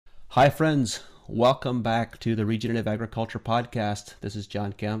Hi, friends. Welcome back to the Regenerative Agriculture Podcast. This is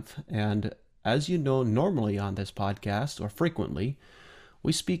John Kempf, and as you know, normally on this podcast, or frequently,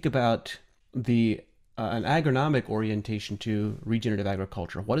 we speak about the an agronomic orientation to regenerative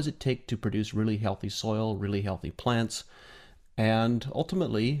agriculture. What does it take to produce really healthy soil, really healthy plants, and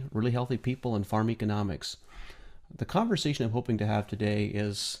ultimately, really healthy people and farm economics? The conversation I'm hoping to have today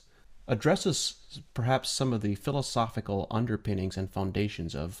is addresses perhaps some of the philosophical underpinnings and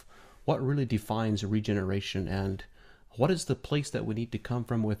foundations of what really defines regeneration and what is the place that we need to come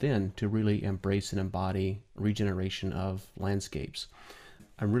from within to really embrace and embody regeneration of landscapes.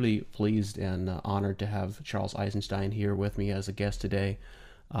 I'm really pleased and honored to have Charles Eisenstein here with me as a guest today.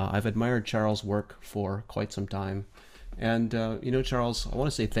 I've admired Charles' work for quite some time. And, Charles, I want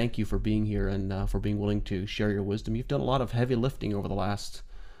to say thank you for being here and for being willing to share your wisdom. You've done a lot of heavy lifting over the last,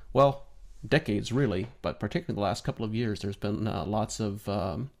 well, decades really, but particularly the last couple of years. There's been lots of,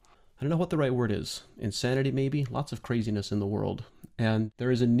 I don't know what the right word is, insanity maybe, lots of craziness in the world. And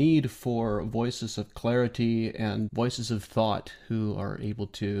there is a need for voices of clarity and voices of thought who are able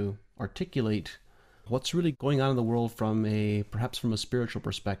to articulate what's really going on in the world perhaps from a spiritual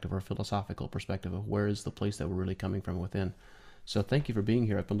perspective or a philosophical perspective of where is the place that we're really coming from within. So thank you for being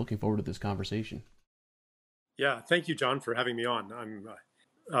here. I've been looking forward to this conversation. Yeah, thank you, John, for having me on.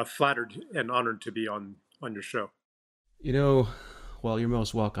 I'm flattered and honored to be on your show. You know, well, you're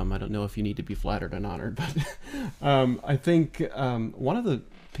most welcome. I don't know if you need to be flattered and honored, but I think one of the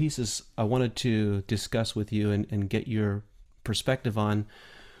pieces I wanted to discuss with you and get your perspective on,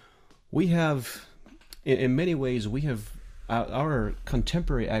 we have, in many ways, our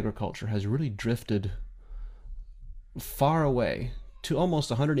contemporary agriculture has really drifted far away to almost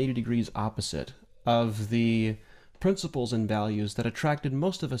 180 degrees opposite of the principles and values that attracted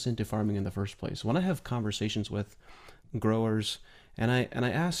most of us into farming in the first place. When I have conversations with growers and I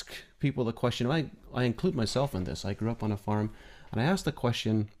ask people the question, I include myself in this. I grew up on a farm, and I ask the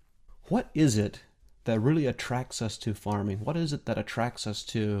question, what is it that really attracts us to farming? What is it that attracts us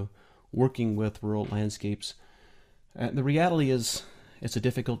to working with rural landscapes? And the reality is, it's a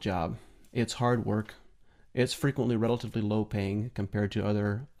difficult job. It's hard work. It's frequently relatively low paying compared to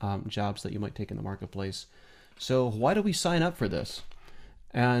other jobs that you might take in the marketplace. So why do we sign up for this?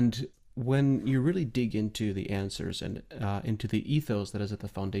 And when you really dig into the answers and into the ethos that is at the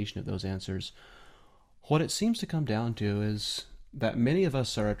foundation of those answers, what it seems to come down to is that many of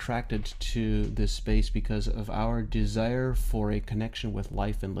us are attracted to this space because of our desire for a connection with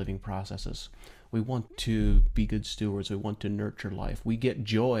life and living processes. We want to be good stewards. We want to nurture life. We get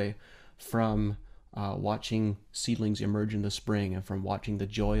joy from watching seedlings emerge in the spring and from watching the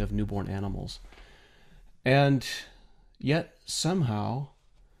joy of newborn animals. And yet, somehow,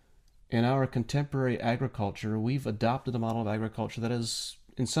 in our contemporary agriculture, we've adopted a model of agriculture that is,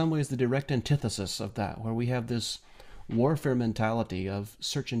 in some ways, the direct antithesis of that, where we have this warfare mentality of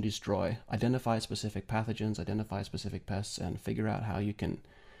search and destroy, identify specific pathogens, identify specific pests, and figure out how you can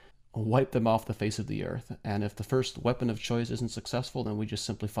wipe them off the face of the earth. And if the first weapon of choice isn't successful, then we just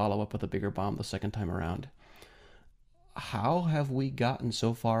simply follow up with a bigger bomb the second time around. How have we gotten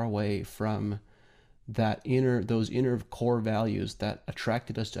so far away from those inner core values that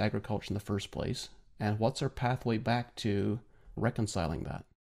attracted us to agriculture in the first place, and what's our pathway back to reconciling that?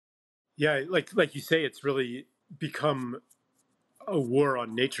 Yeah, like you say, it's really become a war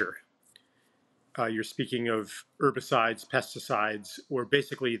on nature. You're speaking of herbicides, pesticides, or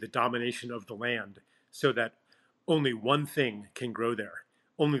basically the domination of the land so that only one thing can grow there,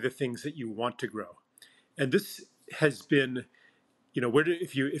 only the things that you want to grow. And this has been,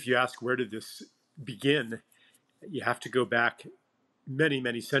 if you ask where did this begin, you have to go back many,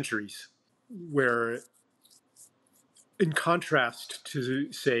 many centuries, where in contrast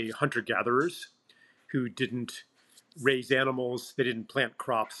to, say, hunter-gatherers who didn't raise animals, they didn't plant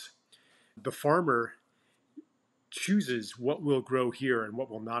crops, the farmer chooses what will grow here and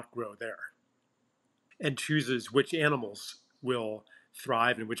what will not grow there, and chooses which animals will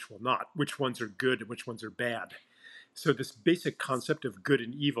thrive and which will not, which ones are good and which ones are bad. So this basic concept of good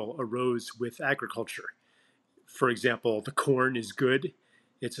and evil arose with agriculture. For example, the corn is good,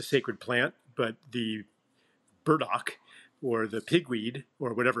 it's a sacred plant, but the burdock or the pigweed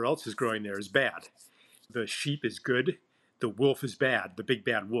or whatever else is growing there is bad. The sheep is good, the wolf is bad, the big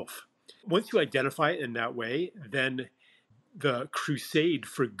bad wolf. Once you identify it in that way, then the crusade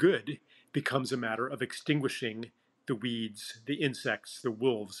for good becomes a matter of extinguishing the weeds, the insects, the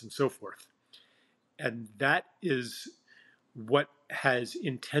wolves, and so forth. And that is what has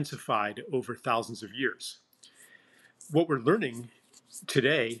intensified over thousands of years. What we're learning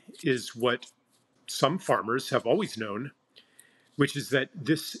today is what some farmers have always known, which is that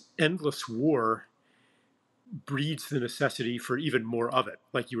this endless war breeds the necessity for even more of it,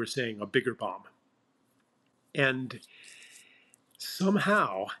 like you were saying, a bigger bomb. And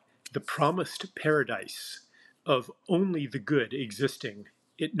somehow the promised paradise of only the good existing,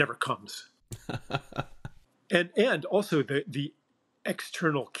 it never comes. And also the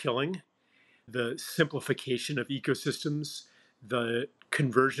external killing, the simplification of ecosystems, the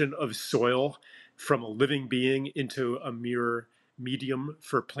conversion of soil from a living being into a mere medium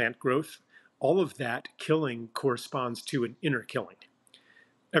for plant growth, all of that killing corresponds to an inner killing.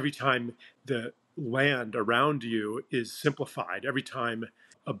 Every time the land around you is simplified, every time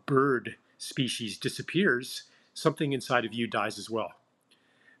a bird species disappears, something inside of you dies as well.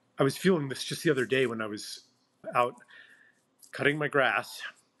 I was feeling this just the other day when I was out cutting my grass,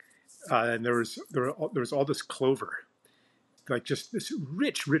 and there was all this clover, like just this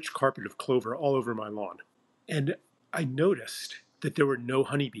rich carpet of clover all over my lawn. And I noticed that there were no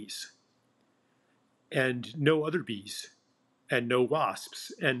honeybees and no other bees and no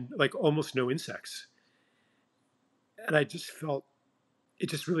wasps and like almost no insects. And I just felt it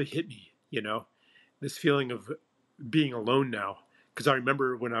just really hit me, this feeling of being alone now. Because I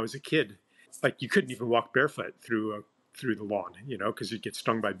remember when I was a kid, like you couldn't even walk barefoot through the lawn, because you'd get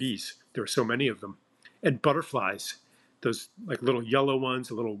stung by bees. There were so many of them, and butterflies, those like little yellow ones,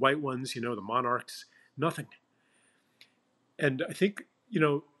 the little white ones, the monarchs, nothing. And I think,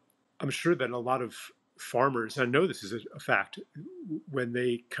 I'm sure that a lot of farmers, I know this is a fact, when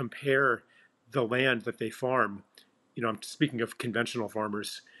they compare the land that they farm, I'm speaking of conventional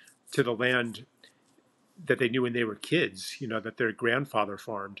farmers, to the land that they knew when they were kids, that their grandfather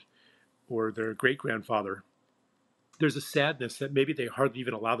farmed or their great grandfather. There's a sadness that maybe they hardly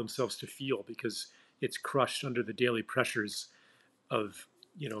even allow themselves to feel because it's crushed under the daily pressures of,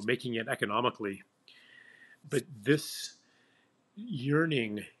 making it economically. But this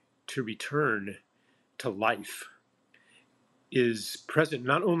yearning to return to life is present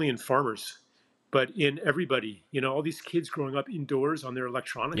not only in farmers, but in everybody. All these kids growing up indoors on their Yep.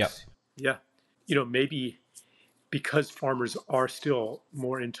 electronics. Yeah. Maybe because farmers are still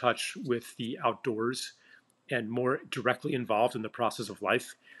more in touch with the outdoors and more directly involved in the process of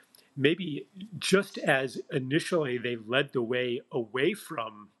life, maybe just as initially they led the way away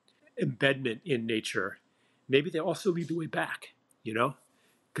from embedment in nature, maybe they also lead the way back,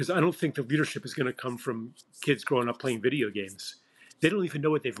 Because I don't think the leadership is going to come from kids growing up playing video games. They don't even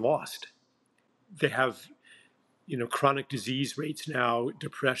know what they've lost. They have, chronic disease rates now,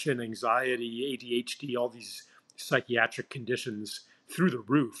 depression, anxiety, ADHD, all these psychiatric conditions through the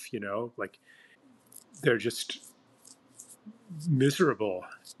roof, like they're just miserable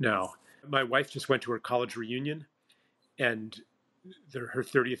now. My wife just went to her college reunion and her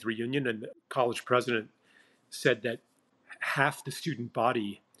 30th reunion, and the college president said that half the student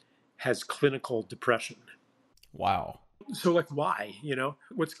body has clinical depression. Wow. So, like, why?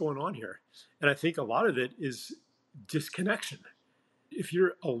 What's going on here? And I think a lot of it is disconnection. If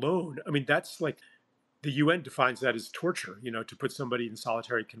you're alone, I mean, that's like the UN defines that as torture, to put somebody in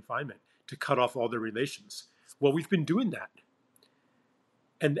solitary confinement, to cut off all their relations. Well, we've been doing that.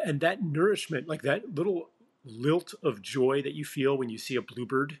 And that nourishment, like that little lilt of joy that you feel when you see a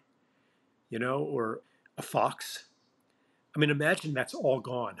bluebird, or a fox. I mean, imagine that's all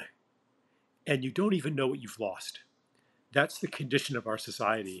gone and you don't even know what you've lost. That's the condition of our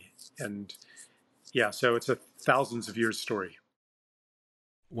society. And yeah, so it's a thousands of years story.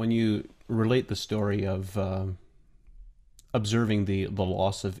 When you relate the story of observing the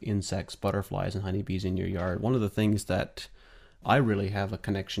loss of insects, butterflies, and honeybees in your yard, one of the things that I really have a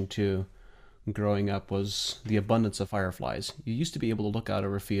connection to growing up was the abundance of fireflies. You used to be able to look out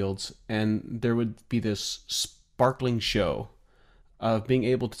over fields, and there would be this sparkling show of being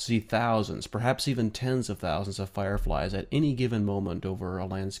able to see thousands, perhaps even tens of thousands of fireflies at any given moment over a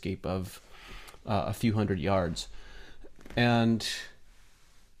landscape of a few hundred yards. And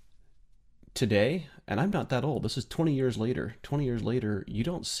today, and I'm not that old, this is 20 years later. 20 years later, you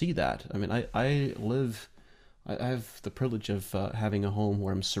don't see that. I mean, I have the privilege of having a home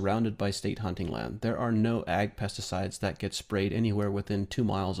where I'm surrounded by state hunting land. There are no ag pesticides that get sprayed anywhere within 2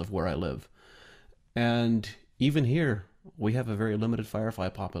 miles of where I live. And even here, we have a very limited firefly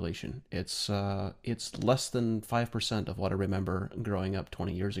population. It's less than 5% of what I remember growing up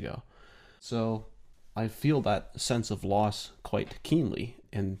 20 years ago. So I feel that sense of loss quite keenly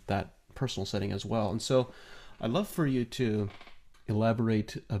in that personal setting as well. And so I'd love for you to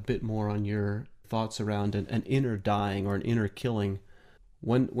elaborate a bit more on your thoughts around an inner dying or an inner killing.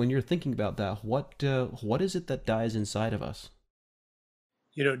 When you're thinking about that, what is it that dies inside of us?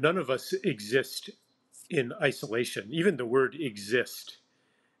 None of us exist in isolation. Even the word exist,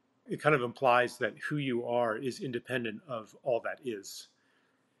 it kind of implies that who you are is independent of all that is.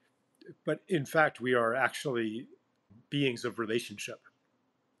 But in fact, we are actually beings of relationship.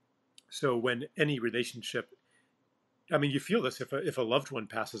 So when any relationship, I mean, you feel this if a loved one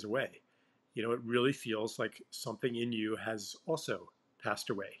passes away, it really feels like something in you has also passed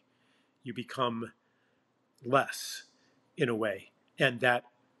away. You become less in a way. And that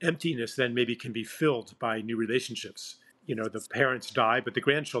emptiness then maybe can be filled by new relationships. The parents die, but the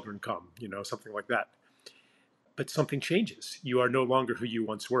grandchildren come, something like that. But something changes. You are no longer who you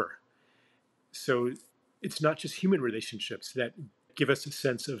once were. So it's not just human relationships that give us a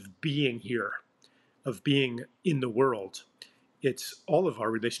sense of being here, of being in the world. It's all of our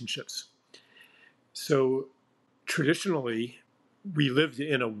relationships. So traditionally, we lived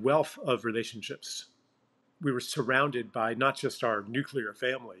in a wealth of relationships. We were surrounded by not just our nuclear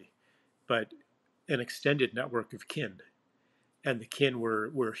family, but an extended network of kin. And the kin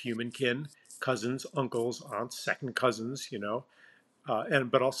were human kin, cousins, uncles, aunts, second cousins,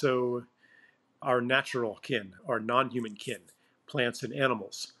 but also our natural kin, our non-human kin, plants and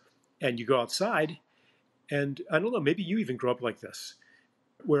animals. And you go outside, and I don't know, maybe you even grew up like this,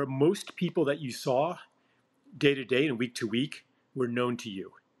 where most people that you saw day to day and week to week were known to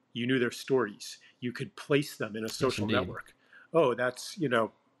you. You knew their stories. You could place them in a Yes, social indeed. network. Oh, that's,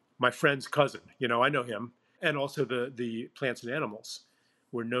 my friend's cousin. I know him. And also the plants and animals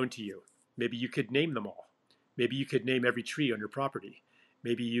were known to you. Maybe you could name them all. Maybe you could name every tree on your property.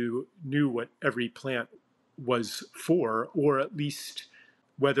 Maybe you knew what every plant was for, or at least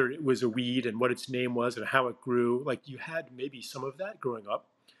whether it was a weed and what its name was and how it grew. Like you had maybe some of that growing up,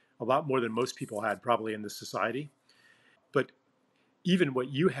 a lot more than most people had probably in this society. But even what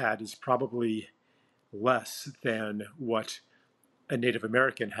you had is probably less than what a Native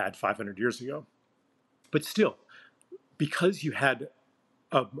American had 500 years ago. But still, because you had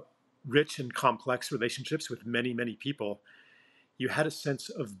rich and complex relationships with many, many people, you had a sense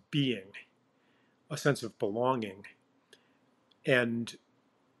of being, a sense of belonging. And,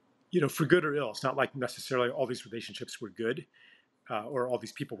 for good or ill, it's not like necessarily all these relationships were good or all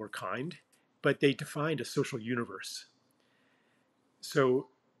these people were kind, but they defined a social universe. So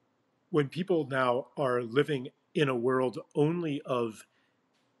when people now are living in a world only of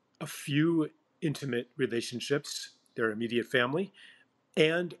a few intimate relationships, their immediate family,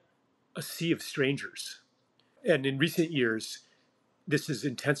 and a sea of strangers. And in recent years, this is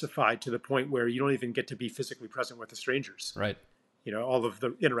intensified to the point where you don't even get to be physically present with the strangers. Right. All of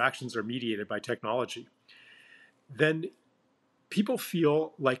the interactions are mediated by technology. Then people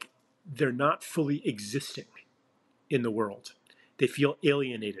feel like they're not fully existing in the world. They feel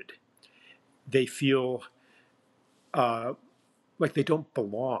alienated. They feel like they don't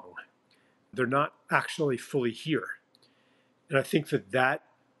belong. They're not actually fully here. And I think that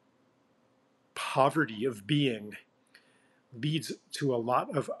poverty of being leads to a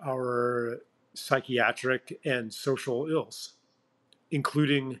lot of our psychiatric and social ills,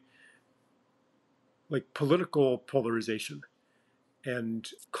 including like political polarization and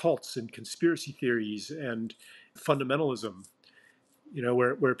cults and conspiracy theories and fundamentalism,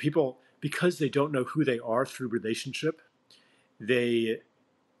 where people, because they don't know who they are through relationship, they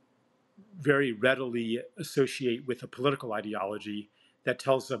very readily associate with a political ideology that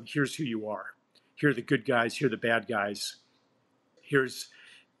tells them, here's who you are. Here are the good guys, here are the bad guys. Here's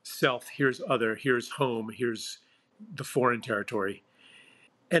self, here's other, here's home, here's the foreign territory.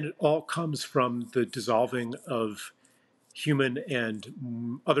 And it all comes from the dissolving of human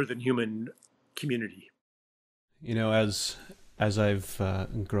and other than human community. As I've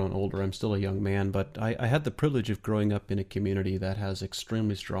grown older, I'm still a young man, but I had the privilege of growing up in a community that has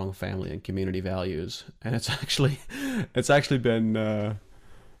extremely strong family and community values, and it's actually been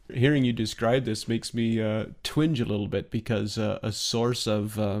hearing you describe this makes me twinge a little bit because a source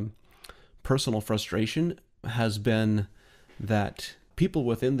of personal frustration has been that people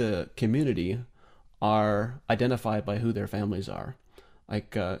within the community are identified by who their families are.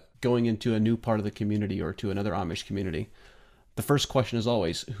 Like going into a new part of the community or to another Amish community, the first question is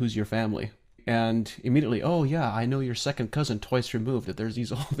always, "Who's your family?" And immediately, "Oh yeah, I know your second cousin twice removed." That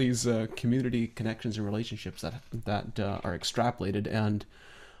there's all these community connections and relationships that are extrapolated, and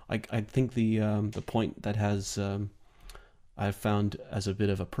I think the point that has I've found as a bit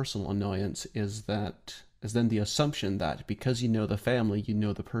of a personal annoyance is then the assumption that because you know the family, you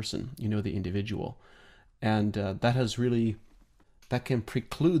know the person, you know the individual, and that can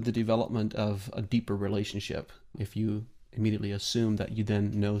preclude the development of a deeper relationship if you immediately assume that you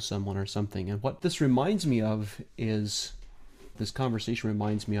then know someone or something. And what this conversation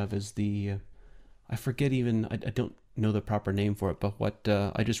reminds me of is the I forget even, I don't know the proper name for it, but what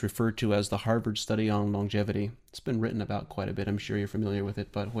I just referred to as the Harvard study on longevity. It's been written about quite a bit. I'm sure you're familiar with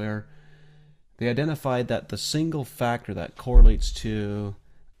it, but where they identified that the single factor that correlates to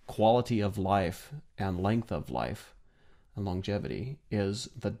quality of life and length of life and longevity is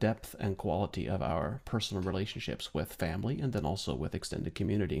the depth and quality of our personal relationships with family and then also with extended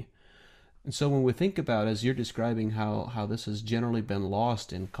community. And so when we think about, as you're describing, how this has generally been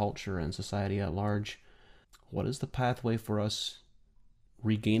lost in culture and society at large, what is the pathway for us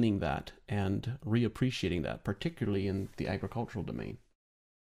regaining that and reappreciating that, particularly in the agricultural domain?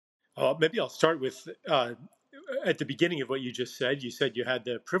 Maybe I'll start with at the beginning of what you just said. You said you had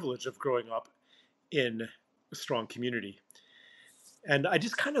the privilege of growing up in a strong community. And I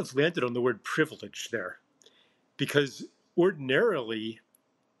just kind of landed on the word privilege there because ordinarily,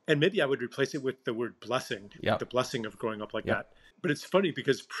 and maybe I would replace it with the word blessing, the Yep. blessing of growing up like Yep. that. But it's funny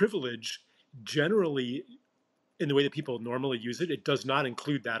because privilege generally, in the way that people normally use it, it does not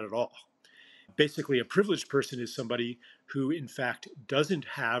include that at all. Basically, a privileged person is somebody who, in fact, doesn't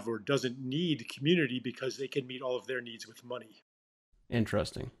have or doesn't need community because they can meet all of their needs with money.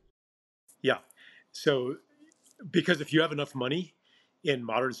 Interesting. Yeah. So, because if you have enough money in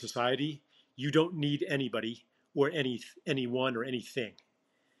modern society, you don't need anybody or anyone or anything.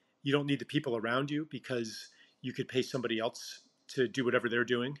 You don't need the people around you because you could pay somebody else to do whatever they're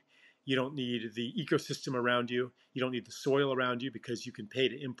doing. You don't need the ecosystem around you. You don't need the soil around you because you can pay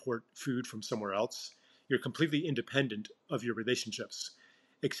to import food from somewhere else. You're completely independent of your relationships,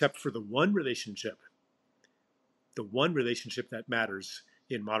 except for the one relationship that matters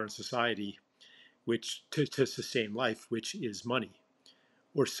in modern society, which to sustain life, which is money,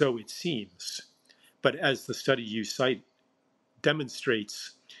 or so it seems. But as the study you cite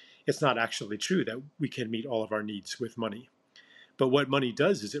demonstrates, it's not actually true that we can meet all of our needs with money. But what money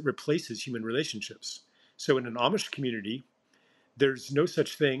does is it replaces human relationships. So in an Amish community, there's no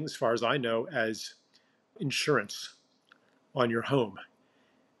such thing, as far as I know, as insurance on your home.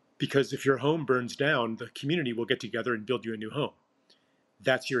 Because if your home burns down, the community will get together and build you a new home.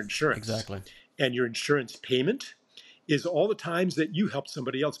 That's your insurance. Exactly. And your insurance payment is all the times that you helped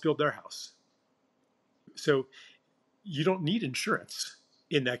somebody else build their house. So you don't need insurance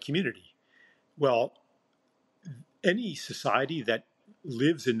in that community. Well, any society that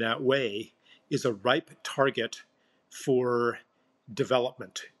lives in that way is a ripe target for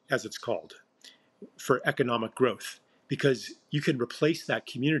development, as it's called, for economic growth, because you can replace that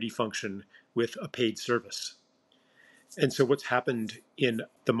community function with a paid service. And so, what's happened in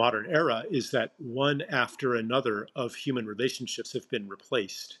the modern era is that one after another of human relationships have been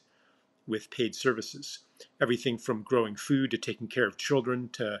replaced with paid services. Everything from growing food to taking care of children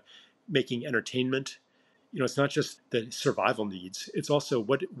to making entertainment. It's not just the survival needs, it's also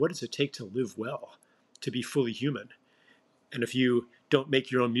what does it take to live well, to be fully human. And if you don't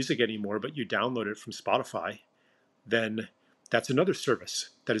make your own music anymore, but you download it from Spotify, then that's another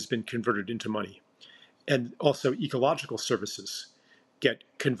service that has been converted into money. And also, ecological services get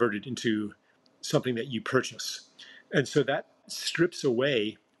converted into something that you purchase. And so that strips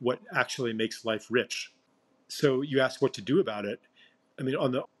away what actually makes life rich. So you ask what to do about it. I mean,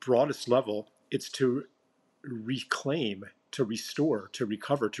 on the broadest level, it's to reclaim, to restore, to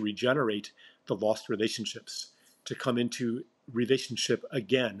recover, to regenerate the lost relationships, to come into relationship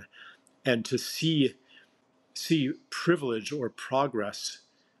again, and to see privilege or progress.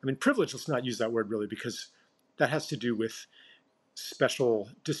 I mean, privilege, let's not use that word really, because that has to do with special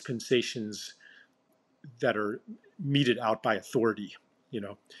dispensations that are meted out by authority, you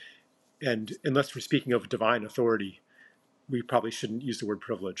know. And unless we're speaking of divine authority, we probably shouldn't use the word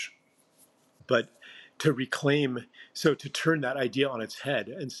privilege. But to reclaim, so to turn that idea on its head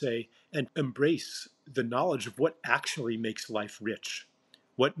and say, and embrace the knowledge of what actually makes life rich,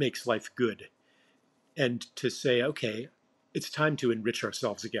 what makes life good, and to say, okay, it's time to enrich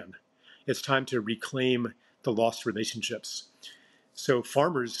ourselves again. It's time to reclaim the lost relationships. So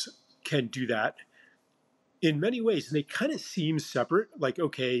farmers can do that in many ways, and they kind of seem separate, like,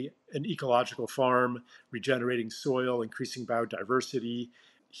 okay, an ecological farm, regenerating soil, increasing biodiversity,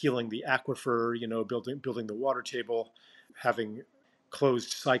 healing the aquifer, building the water table, having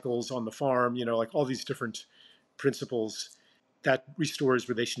closed cycles on the farm, like all these different principles that restores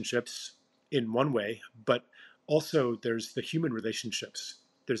relationships in one way. But also there's the human relationships,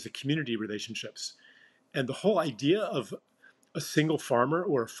 there's the community relationships. And the whole idea of a single farmer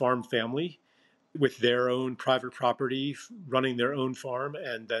or a farm family with their own private property, running their own farm,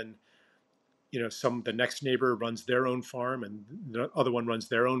 and then the next neighbor runs their own farm, and the other one runs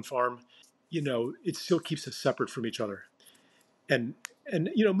their own farm. It still keeps us separate from each other. And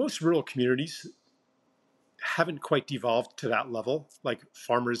most rural communities, haven't quite devolved to that level. Like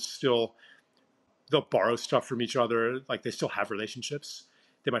farmers still, they'll borrow stuff from each other. Like they still have relationships.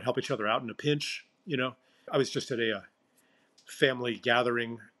 They might help each other out in a pinch, you know. I was just at a family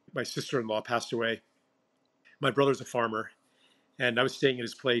gathering. My sister-in-law passed away. My brother's a farmer, and I was staying at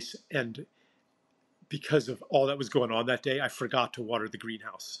his place. And because of all that was going on that day, I forgot to water the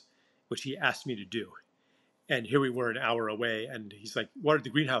greenhouse, which he asked me to do. And here we were an hour away, and he's like, "Water the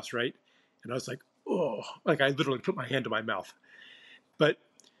greenhouse, right?" And I was like, "Oh!" Like I literally put my hand to my mouth. But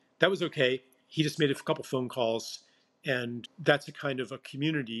that was okay. He just made a couple phone calls, and that's a kind of a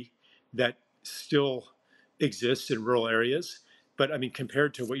community that still exists in rural areas. But I mean,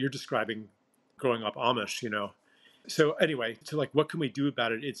 compared to what you're describing, growing up Amish, you know. So anyway, to like, what can we do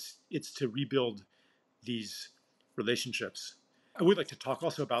about it? It's to rebuild these relationships. I would like to talk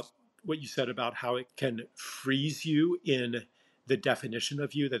also about what you said about how it can freeze you in the definition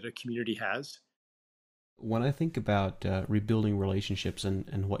of you that a community has. When I think about rebuilding relationships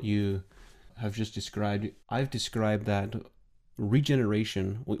and what you have just described, I've described that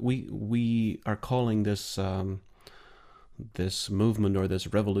regeneration. We are calling this this movement or this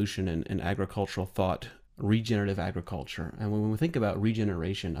revolution in agricultural thought regenerative agriculture. And when we think about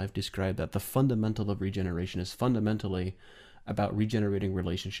regeneration, I've described that the fundamental of regeneration is fundamentally about regenerating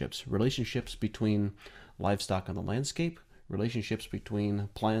relationships, relationships between livestock and the landscape, relationships between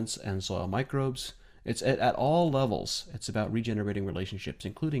plants and soil microbes. It's at all levels. It's about regenerating relationships,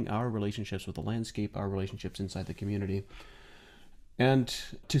 including our relationships with the landscape, our relationships inside the community. And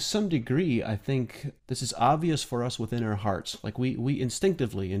to some degree, I think this is obvious for us within our hearts. Like we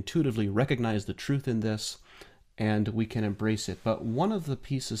instinctively, intuitively recognize the truth in this and we can embrace it. But one of the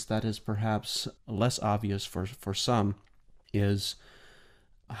pieces that is perhaps less obvious for some is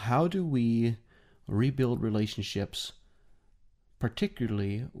how do we rebuild relationships,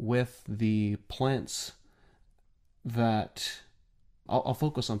 particularly with the plants that, I'll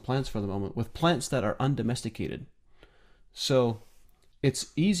focus on plants for the moment, with plants that are undomesticated. So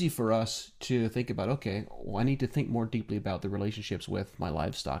it's easy for us to think about, okay, well, I need to think more deeply about the relationships with my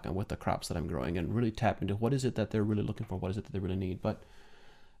livestock and with the crops that I'm growing and really tap into what is it that they're really looking for, what is it that they really need. But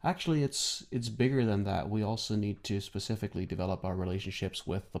actually, it's bigger than that. We also need to specifically develop our relationships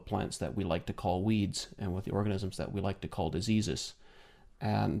with the plants that we like to call weeds and with the organisms that we like to call diseases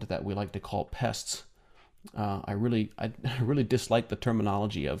and that we like to call pests. I really dislike the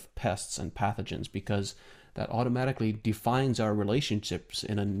terminology of pests and pathogens because that automatically defines our relationships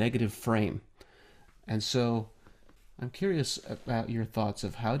in a negative frame. And so I'm curious about your thoughts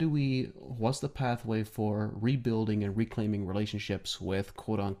of what's the pathway for rebuilding and reclaiming relationships with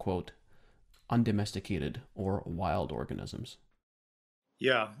quote unquote undomesticated or wild organisms?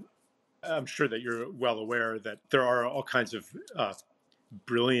 Yeah, I'm sure that you're well aware that there are all kinds of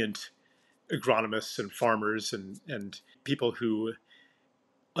brilliant agronomists and farmers and people who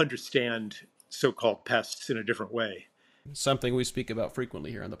understand so-called pests in a different way. Something we speak about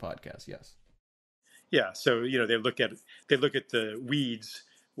frequently here on the podcast, yes. Yeah, so you know they look at the weeds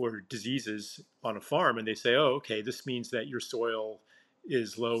or diseases on a farm and they say, oh, okay, this means that your soil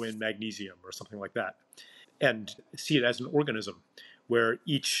is low in magnesium or something like that, and see it as an organism where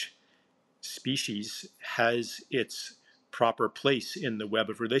each species has its proper place in the web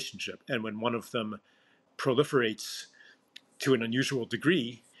of relationship. And when one of them proliferates to an unusual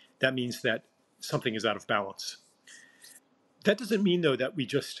degree, that means that something is out of balance. That doesn't mean, though, that we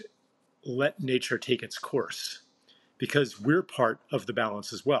just let nature take its course, because we're part of the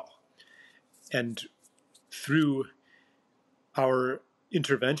balance as well. And through our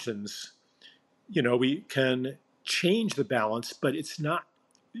interventions, you know, we can change the balance, but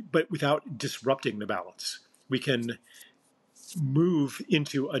without disrupting the balance. We can move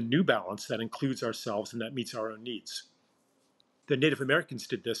into a new balance that includes ourselves and that meets our own needs. The Native Americans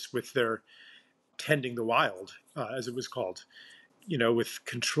did this with their tending the wild, as it was called, you know, with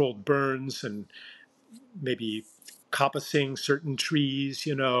controlled burns and maybe coppicing certain trees,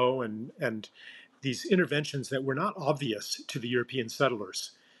 you know, and these interventions that were not obvious to the European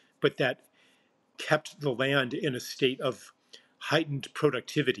settlers, but that kept the land in a state of heightened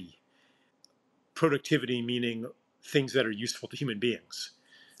productivity. Productivity meaning things that are useful to human beings.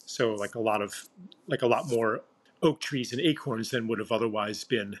 So like a lot more oak trees and acorns than would have otherwise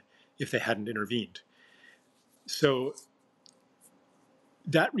been if they hadn't intervened. So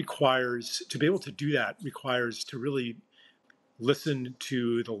that requires, to be able to do that requires to really listen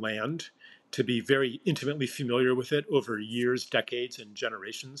to the land, to be very intimately familiar with it over years, decades, and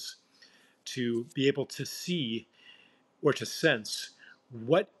generations, to be able to see or to sense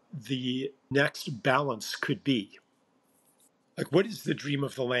what the next balance could be. Like, what is the dream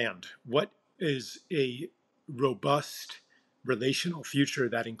of the land? What is a robust relational future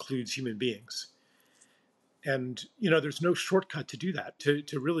that includes human beings. And there's no shortcut to do that.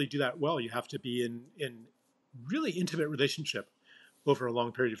 To really do that well, you have to be in really intimate relationship over a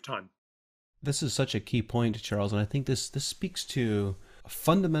long period of time. This is such a key point, Charles, and I think this speaks to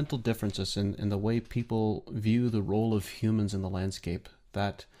fundamental differences in the way people view the role of humans in the landscape.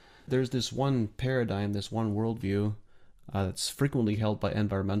 That there's this one paradigm, this one worldview that's frequently held by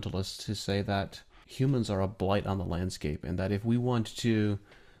environmentalists to say that humans are a blight on the landscape, and that if we want to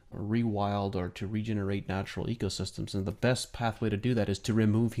rewild or to regenerate natural ecosystems, and the best pathway to do that is to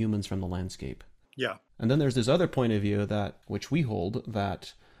remove humans from the landscape. Yeah. And then there's this other point of view that which we hold,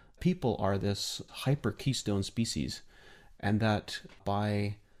 that people are this hyper keystone species, and that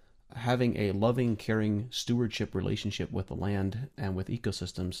by having a loving, caring stewardship relationship with the land and with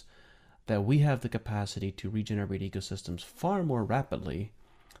ecosystems, that we have the capacity to regenerate ecosystems far more rapidly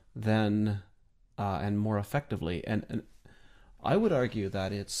than and more effectively. And I would argue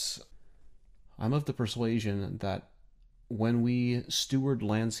that I'm of the persuasion that when we steward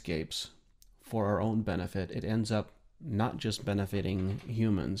landscapes for our own benefit, it ends up not just benefiting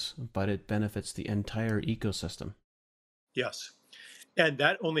humans, but it benefits the entire ecosystem. Yes. And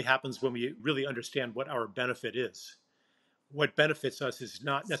that only happens when we really understand what our benefit is. What benefits us is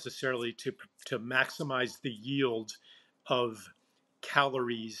not necessarily to maximize the yield of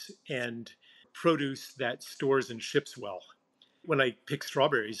calories and produce that stores and ships well. When I pick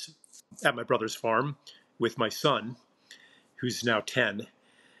strawberries at my brother's farm with my son, who's now 10,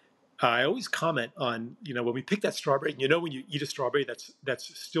 I always comment on, when we pick that strawberry, when you eat a strawberry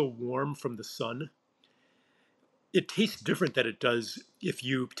that's still warm from the sun, it tastes different than it does if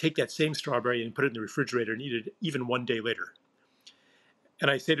you take that same strawberry and put it in the refrigerator and eat it even one day later. And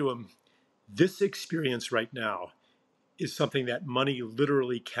I say to him, this experience right now is something that money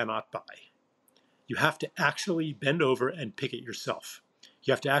literally cannot buy. You have to actually bend over and pick it yourself.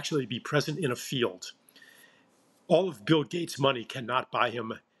 You have to actually be present in a field. All of Bill Gates' money cannot buy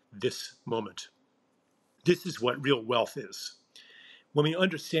him this moment. This is what real wealth is. When we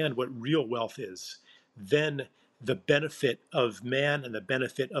understand what real wealth is, then the benefit of man and the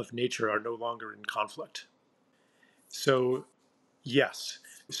benefit of nature are no longer in conflict. So, yes.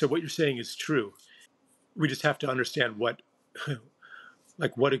 So what you're saying is true. We just have to understand what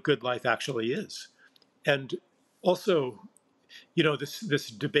a good life actually is. And also, this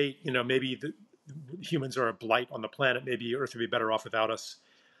debate, maybe the humans are a blight on the planet, maybe Earth would be better off without us.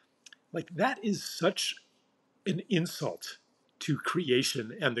 Like, that is such an insult to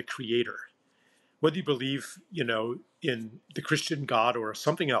creation and the creator. Whether you believe, in the Christian God or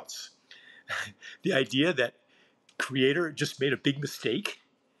something else, the idea that creator just made a big mistake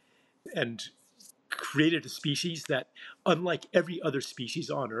and created a species that, unlike every other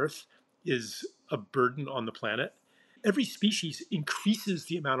species on Earth, is a burden on the planet. Every species increases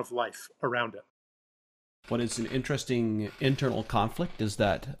the amount of life around it. What is an interesting internal conflict is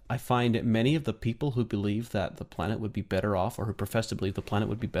that I find many of the people who believe that the planet would be better off, or who profess to believe the planet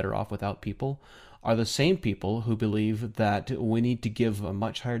would be better off without people, are the same people who believe that we need to give a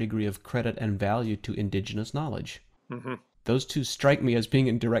much higher degree of credit and value to indigenous knowledge. Mm-hmm. Those two strike me as being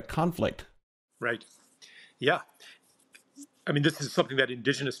in direct conflict. Right. Yeah. I mean, this is something that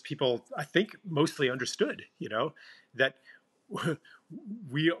indigenous people, I think, mostly understood, that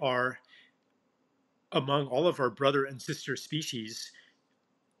we are, among all of our brother and sister species,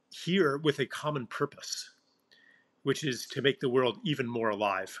 here with a common purpose, which is to make the world even more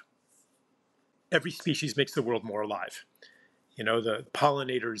alive. Every species makes the world more alive. The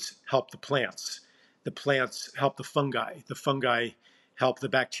pollinators help the plants help the fungi help the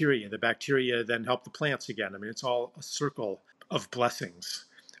bacteria then help the plants again. I mean, it's all a circle of blessings,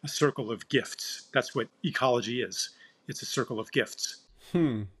 a circle of gifts. That's what ecology is. It's a circle of gifts.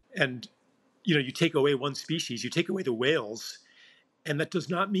 And, you take away one species, you take away the whales, and that does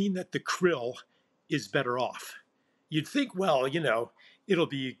not mean that the krill is better off. You'd think, well, it'll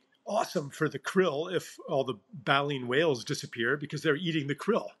be awesome for the krill if all the baleen whales disappear because they're eating the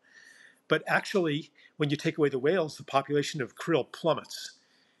krill. But actually, when you take away the whales, the population of krill plummets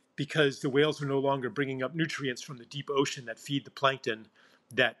because the whales are no longer bringing up nutrients from the deep ocean that feed the plankton,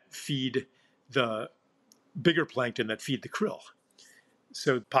 that feed the bigger plankton that feed the krill.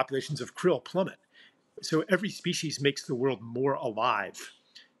 So populations of krill plummet. So every species makes the world more alive,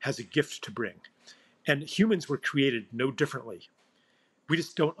 has a gift to bring. And humans were created no differently. We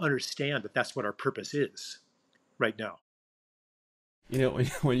just don't understand that that's what our purpose is right now.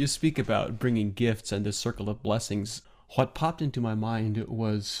 When you speak about bringing gifts and this circle of blessings, what popped into my mind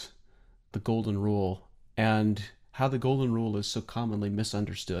was the golden rule and how the golden rule is so commonly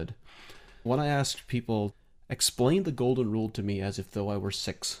misunderstood. When I asked people, Explain the golden rule to me as if though I were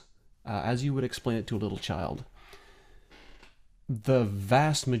six, as you would explain it to a little child. The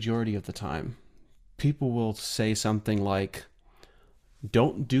vast majority of the time, people will say something like,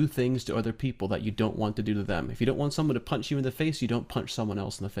 don't do things to other people that you don't want to do to them. If you don't want someone to punch you in the face, you don't punch someone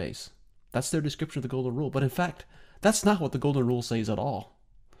else in the face. That's their description of the golden rule. But in fact, that's not what the golden rule says at all.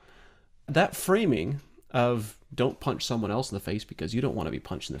 That framing of don't punch someone else in the face because you don't want to be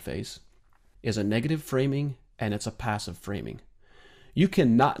punched in the face is a negative framing, and it's a passive framing. You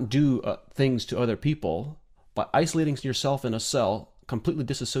cannot do things to other people by isolating yourself in a cell completely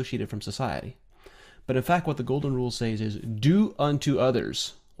disassociated from society. But in fact, what the golden rule says is do unto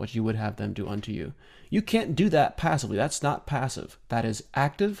others what you would have them do unto you. You can't do that passively. That's not passive. That is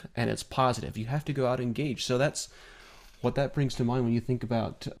active, and it's positive. You have to go out and engage. So that's what that brings to mind when you think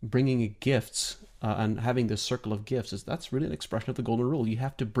about bringing gifts and having this circle of gifts. Is that's really an expression of the golden rule. You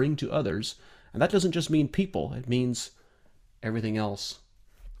have to bring to others, and that doesn't just mean people. It means everything else,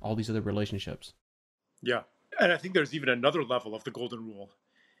 all these other relationships. Yeah. And I think there's even another level of the golden rule,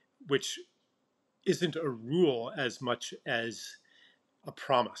 which isn't a rule as much as a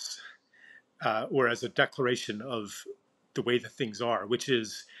promise or as a declaration of the way that things are, which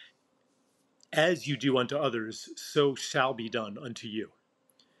is, as you do unto others, so shall be done unto you.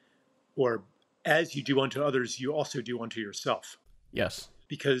 Or as you do unto others, you also do unto yourself. Yes.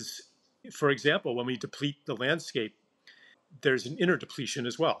 Because, for example, when we deplete the landscape, there's an inner depletion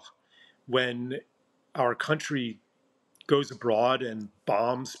as well. When our country goes abroad and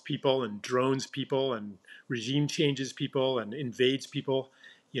bombs people and drones people and regime changes people and invades people,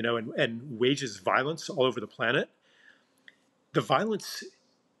 and wages violence all over the planet, the violence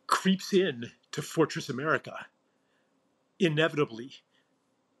creeps in to Fortress America inevitably.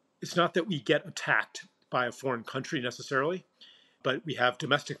 It's not that we get attacked by a foreign country necessarily, but we have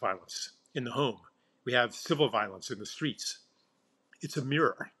domestic violence in the home. We have civil violence in the streets. It's a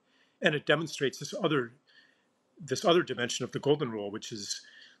mirror, and it demonstrates this other dimension of the golden rule, which is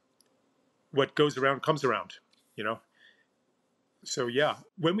what goes around comes around, you know? So yeah,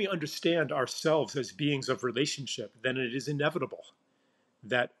 when we understand ourselves as beings of relationship, then it is inevitable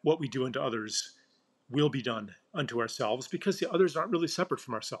that what we do unto others will be done unto ourselves, because the others aren't really separate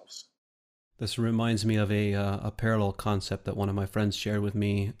from ourselves. This reminds me of a parallel concept that one of my friends shared with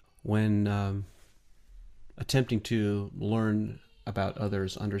me when attempting to learn about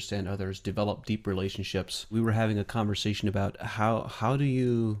others, understand others, develop deep relationships. We were having a conversation about how do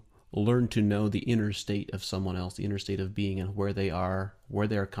you learn to know the inner state of someone else, the inner state of being, and where they are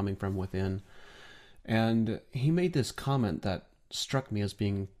coming from within. And he made this comment that struck me as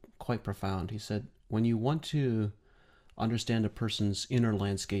being quite profound. He said, when you want to understand a person's inner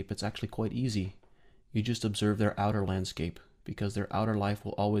landscape, it's actually quite easy. You just observe their outer landscape, because their outer life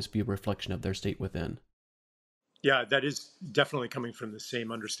will always be a reflection of their state within. Yeah, that is definitely coming from the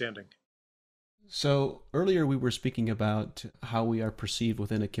same understanding. So earlier we were speaking about how we are perceived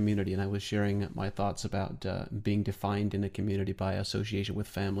within a community, and I was sharing my thoughts about being defined in a community by association with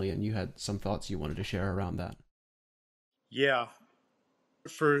family, and you had some thoughts you wanted to share around that. Yeah,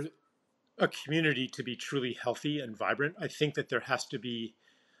 for a community to be truly healthy and vibrant, I think that there has to be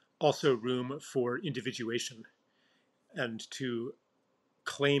also room for individuation and to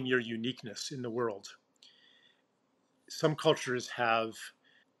claim your uniqueness in the world. Some cultures have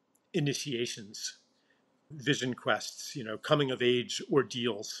initiations, vision quests, coming of age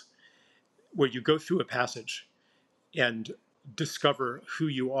ordeals, where you go through a passage and discover who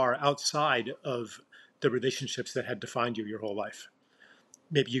you are outside of the relationships that had defined you your whole life.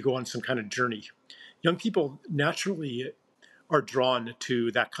 Maybe you go on some kind of journey. Young people naturally are drawn to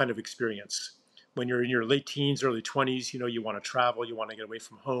that kind of experience. When you're in your late teens, early 20s, you want to travel, you want to get away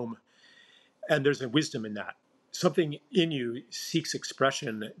from home. And there's a wisdom in that. Something in you seeks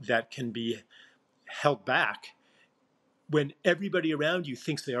expression that can be held back when everybody around you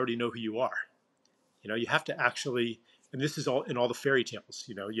thinks they already know who you are. You have to actually, and this is all in all the fairy tales,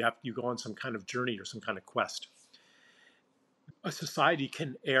 you go on some kind of journey or some kind of quest. A society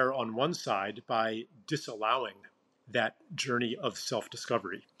can err on one side by disallowing that journey of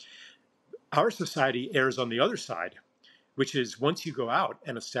self-discovery. Our society errs on the other side, which is once you go out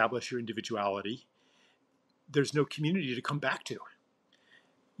and establish your individuality, there's no community to come back to.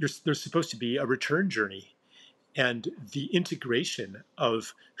 There's supposed to be a return journey, and the integration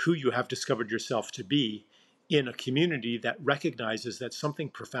of who you have discovered yourself to be in a community that recognizes that something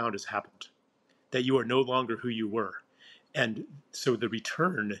profound has happened, that you are no longer who you were. And so the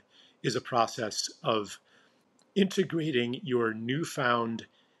return is a process of integrating your newfound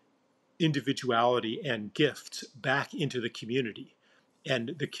individuality and gifts back into the community.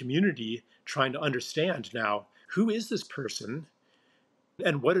 and the community trying to understand now, who is this person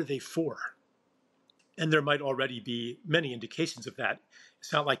and what are they for? And there might already be many indications of that.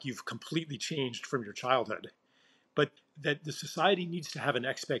 It's not like you've completely changed from your childhood, but that the society needs to have an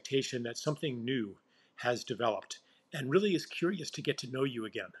expectation that something new has developed and really is curious to get to know you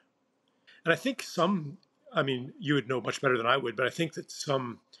again. And I think I mean, you would know much better than I would, but I think that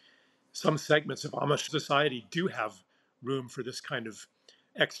some segments of Amish society do have room for this kind of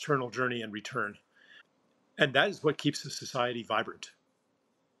external journey and return. And that is what keeps the society vibrant.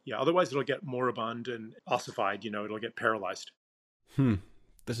 Yeah, otherwise it'll get moribund and ossified, it'll get paralyzed. Hmm.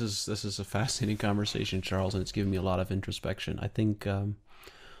 This is a fascinating conversation, Charles, and it's given me a lot of introspection. I think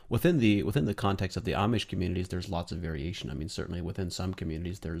within the context of the Amish communities, there's lots of variation. I mean, certainly within some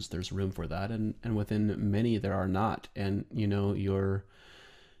communities, there's room for that, and within many there are not. And your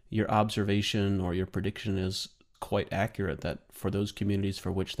observation or your prediction is quite accurate that for those communities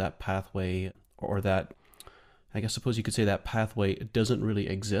for which that pathway or that I guess suppose you could say that pathway doesn't really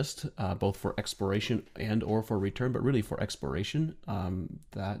exist, both for exploration and or for return, but really for exploration.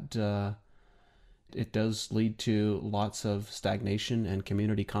 That it does lead to lots of stagnation and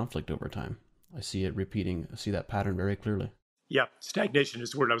community conflict over time. I see it repeating. I see that pattern very clearly. Yeah, stagnation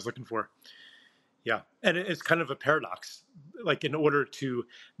is the word I was looking for. Yeah. And it's kind of a paradox. Like, in order to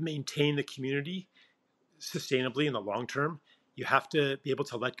maintain the community sustainably in the long term, you have to be able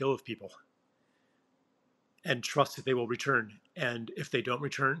to let go of people and trust that they will return. And if they don't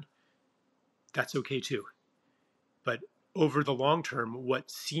return, that's okay too. But over the long term,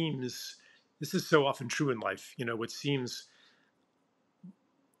 this is so often true in life, what seems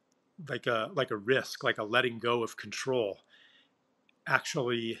like a risk, like a letting go of control,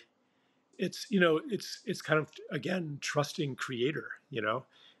 actually it's kind of, again, trusting creator,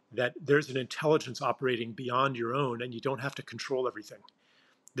 that there's an intelligence operating beyond your own and you don't have to control everything.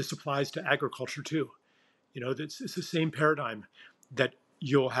 This applies to agriculture too. It's the same paradigm, that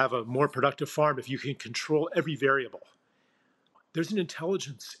you'll have a more productive farm if you can control every variable. There's an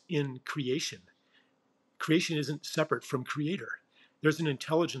intelligence in creation. Creation isn't separate from creator. There's an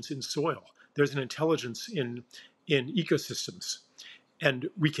intelligence in soil. There's an intelligence in ecosystems. And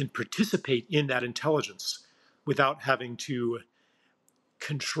we can participate in that intelligence without having to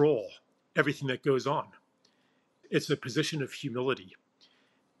control everything that goes on. It's a position of humility,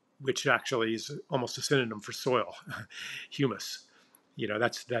 which actually is almost a synonym for soil, humus.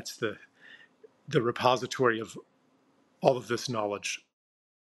 That's the repository of all of this knowledge.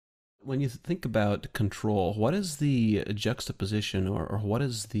 When you think about control, what is the juxtaposition, or what are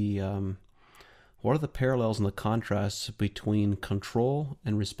the parallels and the contrasts between control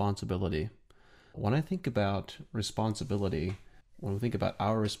and responsibility? When I think about responsibility, when we think about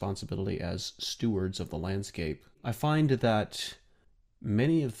our responsibility as stewards of the landscape, I find that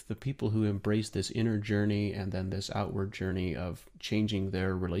many of the people who embrace this inner journey and then this outward journey of changing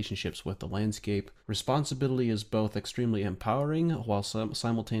their relationships with the landscape, responsibility is both extremely empowering while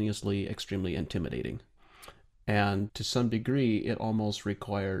simultaneously extremely intimidating. And to some degree, it almost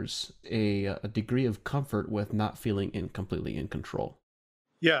requires a degree of comfort with not feeling completely in control.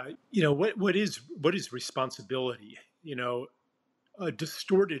 Yeah, what is responsibility? A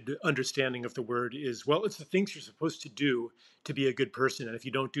distorted understanding of the word is, well, it's the things you're supposed to do to be a good person, and if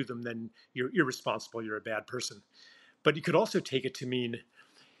you don't do them, then you're irresponsible, you're a bad person. But you could also take it to mean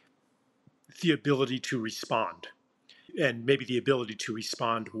the ability to respond, and maybe the ability to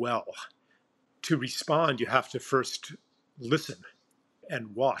respond well. To respond, you have to first listen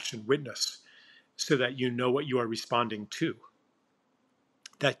and watch and witness so that you know what you are responding to.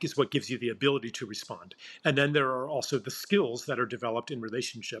 That is what gives you the ability to respond. And then there are also the skills that are developed in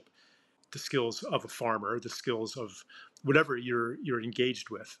relationship, the skills of a farmer, the skills of whatever you're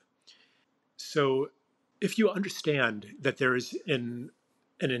engaged with. So if you understand that there is an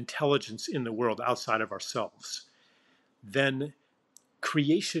intelligence in the world outside of ourselves, then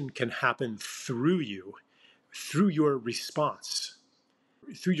creation can happen through you, through your response,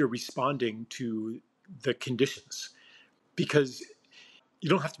 through your responding to the conditions. Because you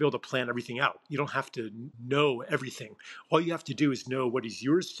don't have to be able to plan everything out. You don't have to know everything. All you have to do is know what is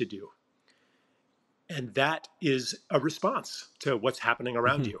yours to do. And that is a response to what's happening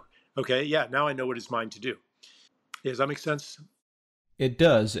around you. Okay, yeah, now I know what is mine to do. Does that make sense? It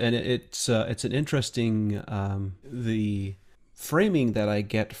does, and it's an interesting the framing that I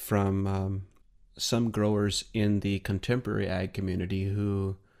get from some growers in the contemporary ag community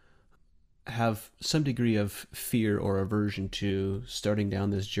who have some degree of fear or aversion to starting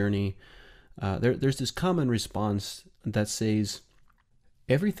down this journey. There's this common response that says,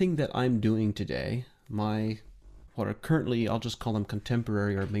 everything that I'm doing today, my what are currently, I'll just call them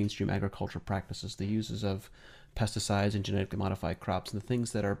contemporary or mainstream agriculture practices, the uses of pesticides and genetically modified crops, and the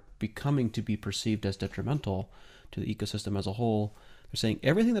things that are becoming to be perceived as detrimental to the ecosystem as a whole. They're saying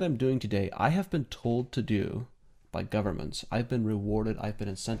everything that I'm doing today, I have been told to do by governments. I've been rewarded, I've been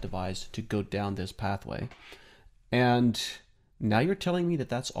incentivized to go down this pathway. And now you're telling me that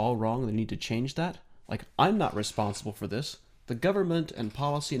that's all wrong, they need to change that? Like, I'm not responsible for this. The government and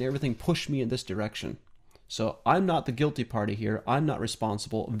policy and everything push me in this direction. So I'm not the guilty party here. I'm not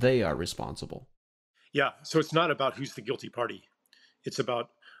responsible. They are responsible. Yeah. So it's not about who's the guilty party. It's about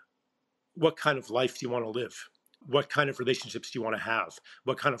what kind of life do you want to live? What kind of relationships do you want to have?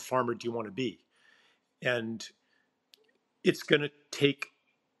 What kind of farmer do you want to be? And it's going to take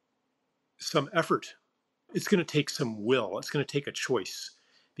some effort. It's going to take some will. It's going to take a choice.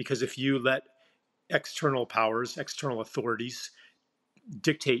 Because if you let external powers, external authorities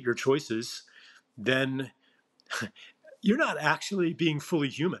dictate your choices, then you're not actually being fully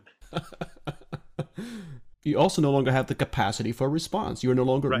human. You also no longer have the capacity for response. You're no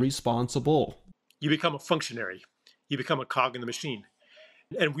longer Right. responsible. You become a functionary. You become a cog in the machine.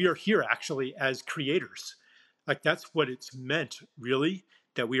 And we are here actually as creators. Like that's what it's meant, really,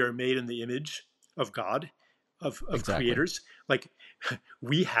 that we are made in the image of God, of Exactly. creators. Like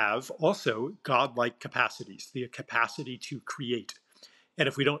we have also godlike capacities, the capacity to create. And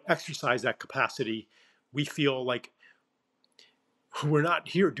if we don't exercise that capacity, we feel like we're not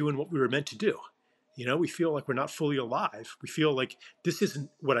here doing what we were meant to do. You know, we feel like we're not fully alive. We feel like this isn't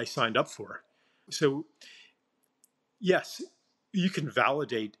what I signed up for. So, yes, you can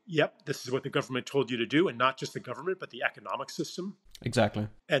validate, yep, this is what the government told you to do, and not just the government, but the economic system Exactly.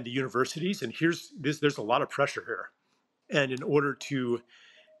 and the universities. And here's this there's a lot of pressure here. And in order to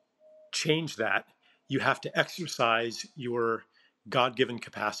change that, you have to exercise your God-given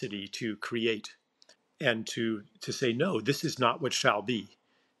capacity to create and to say, no, this is not what shall be.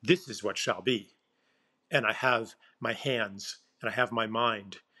 This is what shall be. And I have my hands and I have my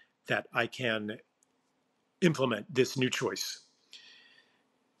mind that I can implement this new choice.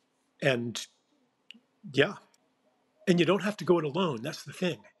 And yeah, and you don't have to go it alone. That's the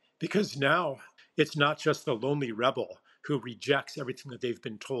thing. Because now it's not just the lonely rebel who rejects everything that they've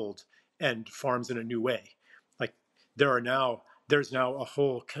been told and farms in a new way. Like there's now a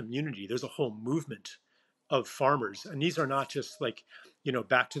whole community, there's a whole movement of farmers. And these are not just like,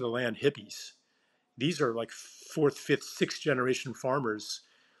 back to the land hippies. These are like fourth, fifth, sixth generation farmers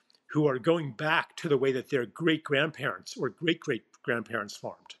who are going back to the way that their great grandparents or great great grandparents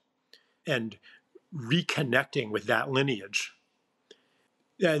farmed and reconnecting with that lineage.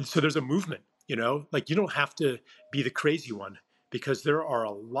 And so there's a movement, like you don't have to be the crazy one because there are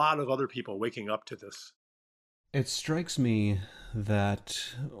a lot of other people waking up to this. It strikes me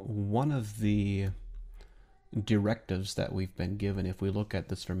that one of the directives that we've been given, if we look at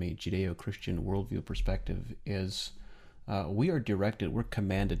this from a Judeo Christian worldview perspective, is we are directed, we're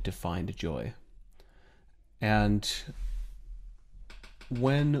commanded to find joy. And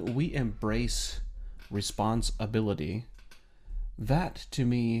when we embrace responsibility, that to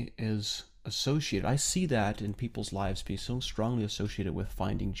me is associated. I see that in people's lives be so strongly associated with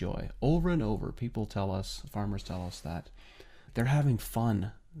finding joy. Over and over, people tell us, farmers tell us that they're having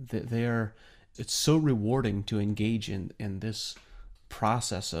fun. They're it's so rewarding to engage in this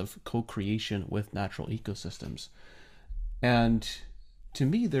process of co-creation with natural ecosystems. And to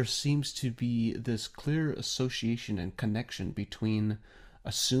me, there seems to be this clear association and connection between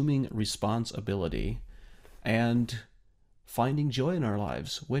assuming responsibility and finding joy in our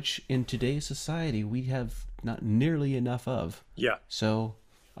lives, which in today's society we have not nearly enough of. Yeah. So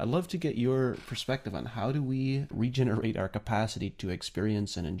I'd love to get your perspective on how do we regenerate our capacity to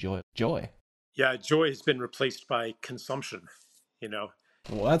experience and enjoy joy. Yeah. Joy has been replaced by consumption, you know.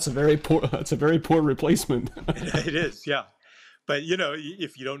 Well, that's a very poor replacement. It is. Yeah. But,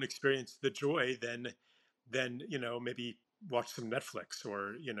 if you don't experience the joy, then, maybe watch some Netflix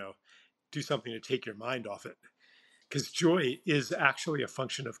or, do something to take your mind off it. Because joy is actually a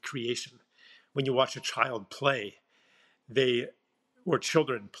function of creation. When you watch a child play, they or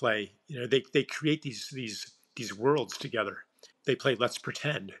children play, they create these worlds together. They play Let's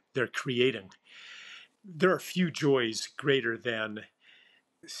Pretend. They're creating. There are few joys greater than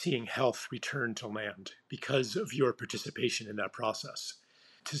seeing health return to land because of your participation in that process.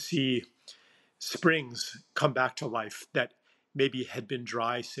 To see springs come back to life that maybe had been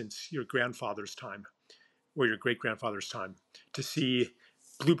dry since your grandfather's time or your great grandfather's time, to see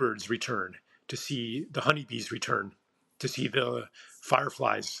bluebirds return, to see the honeybees return, to see the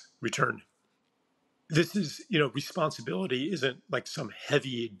fireflies return. This is, responsibility isn't like some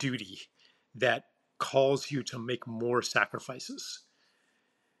heavy duty that calls you to make more sacrifices.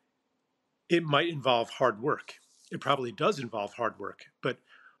 It might involve hard work. It probably does involve hard work, but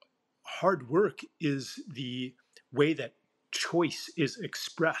hard work is the way that choice is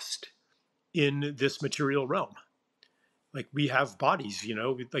expressed in this material realm. Like we have bodies,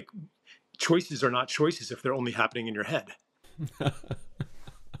 like choices are not choices if they're only happening in your head.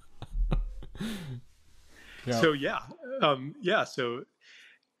 Yeah. So yeah, yeah. So,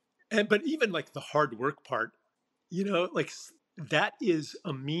 but even like the hard work part, like that is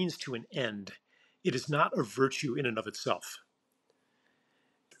a means to an end. It is not a virtue in and of itself.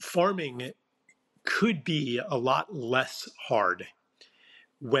 Farming could be a lot less hard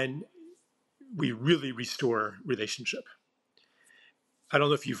when we really restore relationship. I don't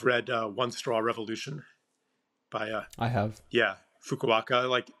know if you've read One Straw Revolution by I have. yeah, Fukuoka.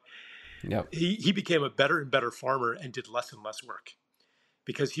 Like Yep. he became a better and better farmer and did less and less work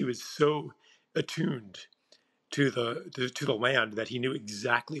because he was so attuned to the land that he knew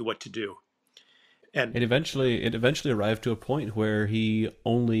exactly what to do. And It eventually arrived to a point where he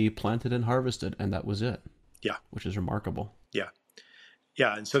only planted and harvested, and that was it, yeah, which is remarkable. yeah,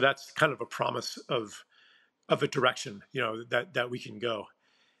 yeah. And so that's kind of a promise of a direction, that we can go.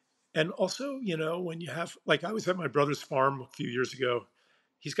 And also, when you have, like, I was at my brother's farm a few years ago.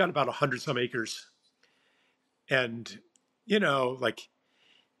 He's got about 100 some acres, and like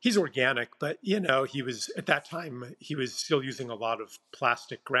he's organic, but he was at that time he was still using a lot of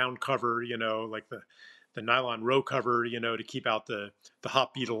plastic ground cover, like the nylon row cover, to keep out the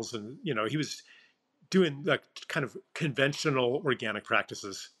hop beetles, and he was doing like kind of conventional organic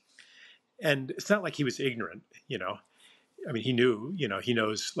practices. And it's not like he was ignorant, I mean, he knew, he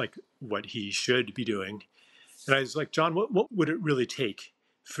knows like what he should be doing. And I was like, John, what would it really take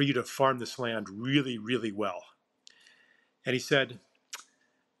for you to farm this land really, really well? And he said,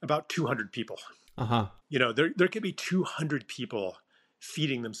 about 200 people. Uh huh. There could be 200 people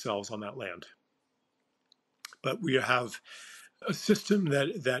feeding themselves on that land. But we have a system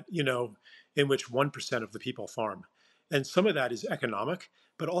that in which 1% of the people farm. And some of that is economic,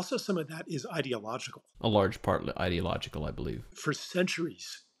 but also some of that is ideological. A large part ideological, I believe. For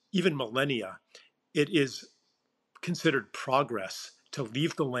centuries, even millennia, it is considered progress to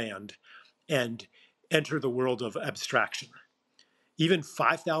leave the land and enter the world of abstraction. Even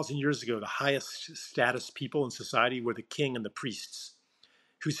 5,000 years ago, the highest status people in society were the king and the priests,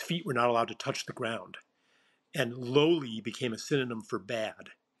 whose feet were not allowed to touch the ground. And lowly became a synonym for bad,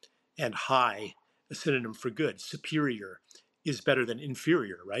 and high a synonym for good. Superior is better than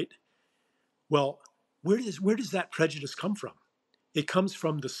inferior, right? Well, where does that prejudice come from? It comes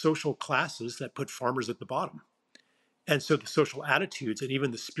from the social classes that put farmers at the bottom. And so the social attitudes and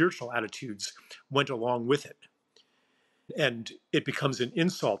even the spiritual attitudes went along with it. And it becomes an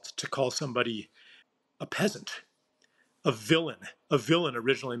insult to call somebody a peasant, a villain. A villain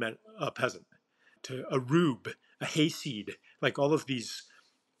originally meant a peasant, to a rube, a hayseed, like all of these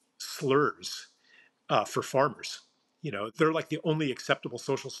slurs for farmers. They're like the only acceptable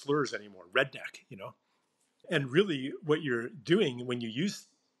social slurs anymore. Redneck. And really, what you're doing when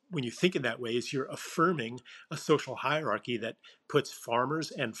you think in that way is you're affirming a social hierarchy that puts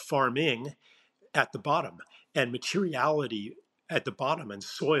farmers and farming at the bottom, and materiality at the bottom, and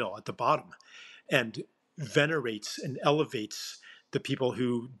soil at the bottom, and venerates and elevates the people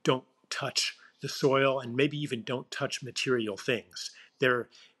who don't touch the soil and maybe even don't touch material things. They're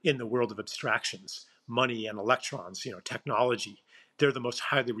in the world of abstractions, money and electrons, technology. They're the most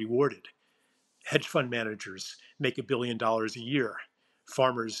highly rewarded. Hedge fund managers make $1 billion a year.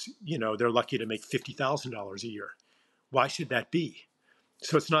 Farmers, they're lucky to make $50,000 a year. Why should that be?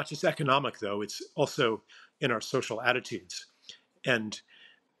 So it's not just economic, though, it's also in our social attitudes. And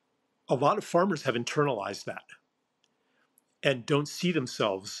a lot of farmers have internalized that and don't see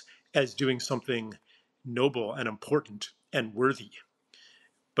themselves as doing something noble and important and worthy.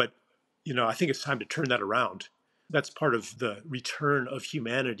 But, I think it's time to turn that around. That's part of the return of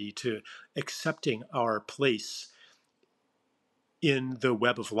humanity to accepting our place in the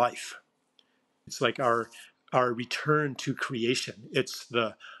web of life. It's like our return to creation. It's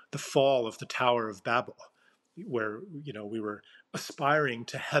the fall of the Tower of Babel, where we were aspiring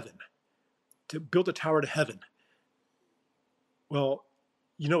to heaven, to build a tower to heaven. Well,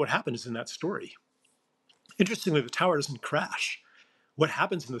 what happens in that story? Interestingly, the tower doesn't crash. What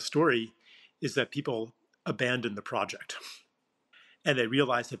happens in the story is that people abandon the project, and they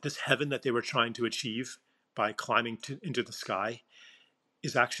realize that this heaven that they were trying to achieve by climbing into the sky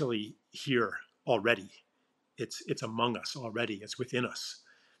is actually here already. It's among us already. It's within us.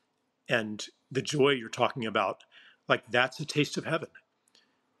 And the joy you're talking about, like that's a taste of heaven.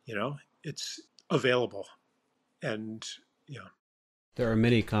 It's available. And yeah, There are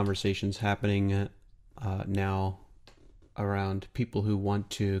many conversations happening now around people who want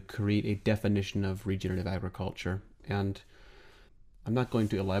to create a definition of regenerative agriculture. And I'm not going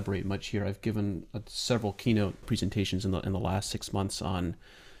to elaborate much here. I've given several keynote presentations in the last 6 months on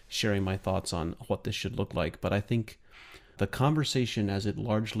sharing my thoughts on what this should look like. But I think the conversation, as it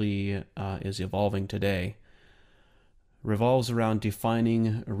largely is evolving today, revolves around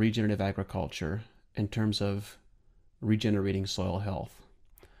defining regenerative agriculture in terms of regenerating soil health.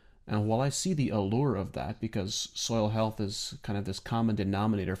 And while I see the allure of that, because soil health is kind of this common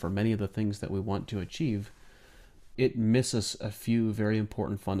denominator for many of the things that we want to achieve, it misses a few very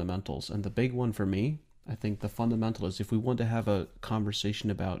important fundamentals. And the big one for me, I think the fundamental is, if we want to have a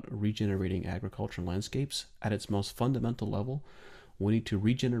conversation about regenerating agricultural landscapes at its most fundamental level, we need to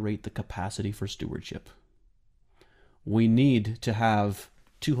regenerate the capacity for stewardship. We need to have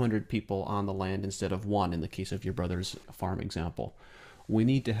 200 people on the land instead of one in the case of your brother's farm example. We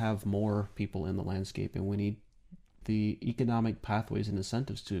need to have more people in the landscape, and we need the economic pathways and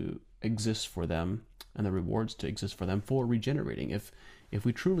incentives to exist for them, and the rewards to exist for them for regenerating. If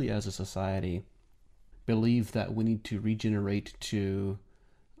we truly as a society believe that we need to regenerate to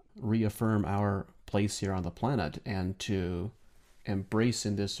reaffirm our place here on the planet and to embrace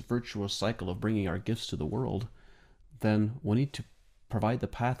in this virtuous cycle of bringing our gifts to the world, then we need to provide the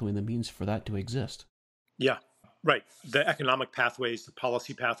pathway and the means for that to exist. yeah, right. The economic pathways, the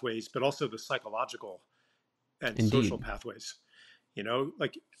policy pathways, but also the psychological and social Indeed. pathways.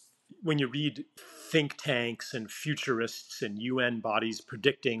 Like when you read think tanks and futurists and UN bodies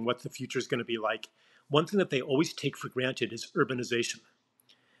predicting what the future is going to be like, one thing that they always take for granted is urbanization.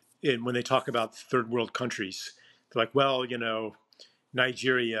 And when they talk about third world countries, they're like, well,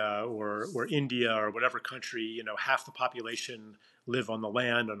 Nigeria or India or whatever country, half the population live on the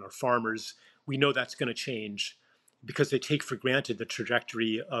land and are farmers. We know that's going to change because they take for granted the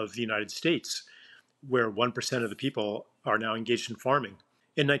trajectory of the United States, where 1% of the people are now engaged in farming.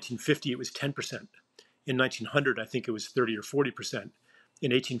 In 1950, it was 10%. In 1900, I think it was 30 or 40%.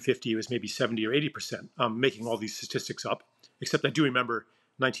 In 1850, it was maybe 70 or 80%. I'm making all these statistics up, except I do remember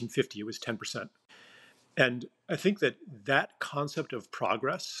 1950, it was 10%. And I think that concept of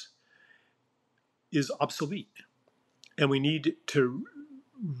progress is obsolete. And we need to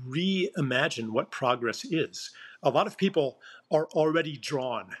reimagine what progress is. A lot of people are already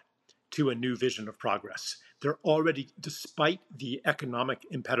drawn to a new vision of progress. They're already, despite the economic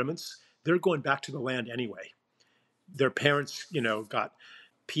impediments, they're going back to the land anyway. Their parents, got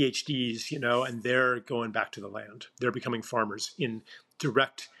PhDs, and they're going back to the land. They're becoming farmers in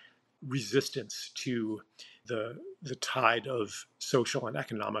direct resistance to the tide of social and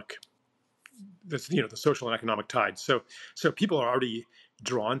economic, the social and economic tide. So people are already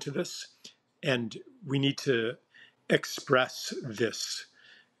drawn to this, and we need to express this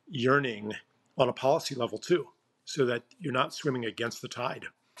yearning on a policy level too, so that you're not swimming against the tide.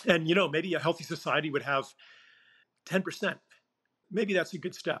 And maybe a healthy society would have 10%. Maybe that's a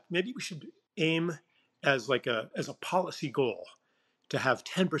good step. Maybe we should aim as a policy goal to have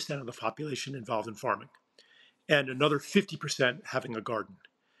 10% of the population involved in farming and another 50% having a garden.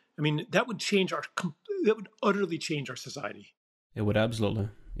 I mean, that would utterly change our society. It would absolutely.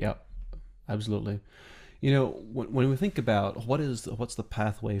 Yeah, absolutely. When we think about what's the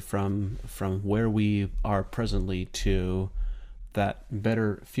pathway from where we are presently to that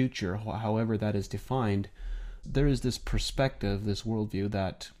better future, however that is defined, there is this perspective, this worldview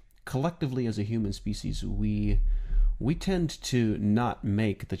that collectively as a human species, we tend to not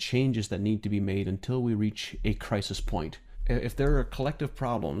make the changes that need to be made until we reach a crisis point. If there are collective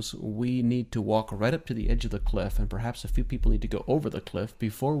problems, we need to walk right up to the edge of the cliff, and perhaps a few people need to go over the cliff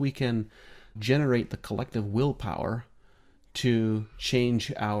before we can generate the collective willpower to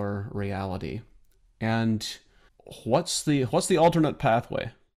change our reality. And what's the alternate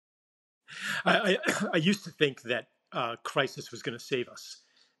pathway? I used to think that crisis was going to save us,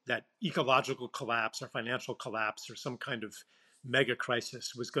 that ecological collapse or financial collapse or some kind of mega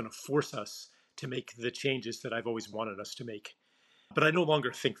crisis was going to force us to make the changes that I've always wanted us to make. But I no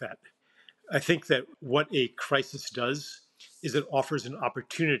longer think that. I think that what a crisis does is it offers an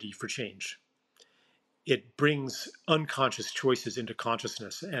opportunity for change. It brings unconscious choices into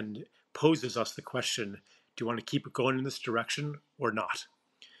consciousness and poses us the question, do you want to keep going in this direction or not?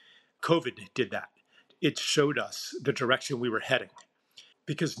 COVID did that. It showed us the direction we were heading,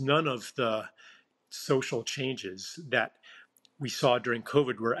 because none of the social changes that we saw during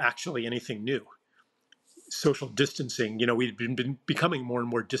COVID were actually anything new. Social distancing, we'd been becoming more and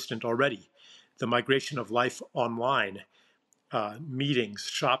more distant already. The migration of life online meetings,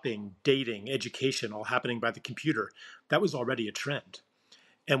 shopping, dating, education, all happening by the computer. That was already a trend.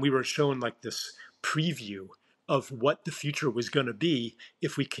 And we were shown like this preview of what the future was going to be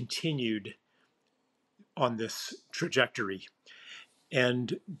if we continued on this trajectory.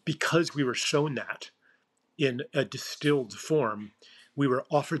 And because we were shown that in a distilled form, we were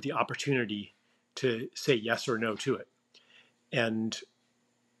offered the opportunity to say yes or no to it. And,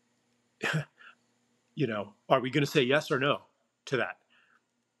 are we going to say yes or no to that?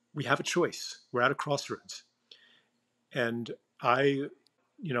 We have a choice. We're at a crossroads. And I'm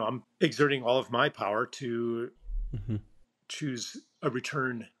exerting all of my power to Hmm. choose a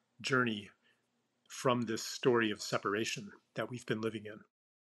return journey from this story of separation that we've been living in.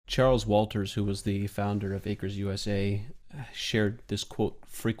 Charles Walters, who was the founder of Acres USA, shared this quote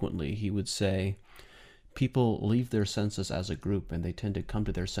frequently. He would say, "People leave their senses as a group, and they tend to come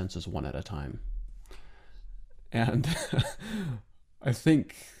to their senses one at a time." And I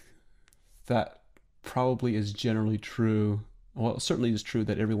think that probably is generally true. Well, it certainly is true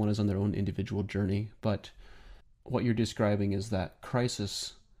that everyone is on their own individual journey, but what you're describing is that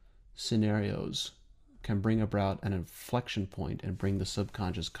crisis scenarios can bring about an inflection point and bring the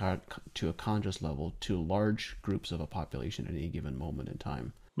subconscious to a conscious level to large groups of a population at any given moment in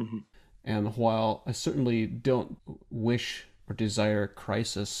time. Mm-hmm. And while I certainly don't wish or desire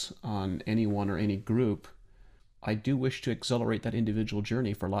crisis on anyone or any group, I do wish to accelerate that individual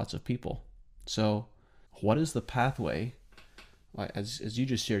journey for lots of people. So, what is the pathway? As you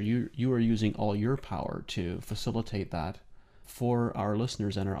just shared, you are using all your power to facilitate that for our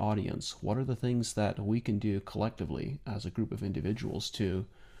listeners and our audience. What are the things that we can do collectively as a group of individuals to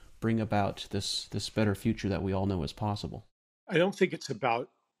bring about this better future that we all know is possible? I don't think it's about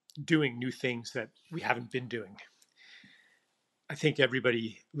doing new things that we haven't been doing. I think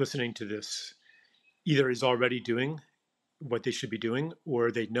everybody listening to this either is already doing what they should be doing or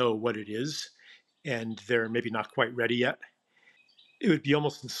they know what it is and they're maybe not quite ready yet. It would be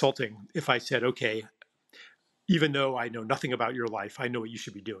almost insulting if I said, okay, even though I know nothing about your life, I know what you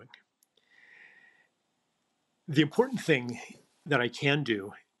should be doing. The important thing that I can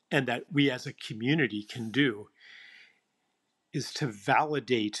do and that we as a community can do is to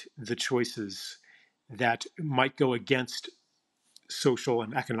validate the choices that might go against social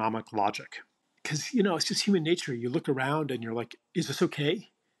and economic logic. Because, it's just human nature. You look around and you're like, is this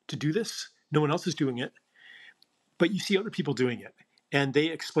okay to do this? No one else is doing it. But you see other people doing it and they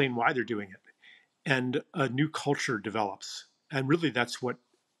explain why they're doing it. And a new culture develops. And really that's what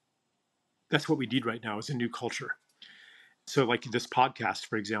we need right now is a new culture. So like this podcast,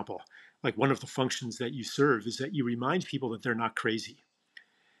 for example, like one of the functions that you serve is that you remind people that they're not crazy.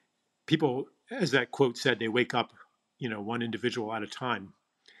 People, as that quote said, they wake up, one individual at a time.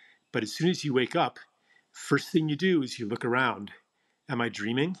 But as soon as you wake up, first thing you do is you look around. Am I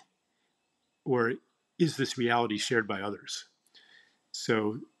dreaming? Or is this reality shared by others?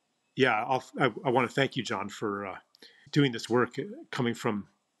 So, yeah, I want to thank you, John, for doing this work coming from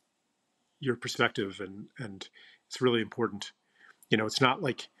your perspective. And it's really important. It's not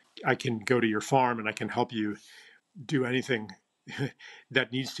like I can go to your farm and I can help you do anything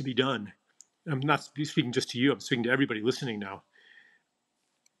that needs to be done. I'm not speaking just to you. I'm speaking to everybody listening now.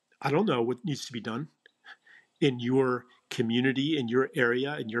 I don't know what needs to be done in your community, in your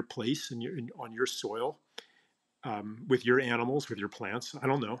area, in your place, on your soil, with your animals, with your plants. I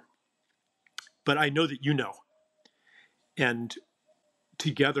don't know. But I know that you know. And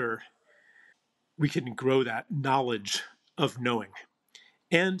together, we can grow that knowledge of knowing.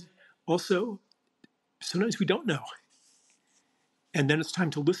 And also, sometimes we don't know. And then it's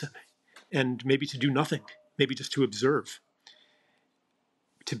time to listen and maybe to do nothing, maybe just to observe,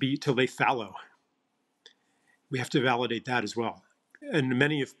 to lay fallow. We have to validate that as well. And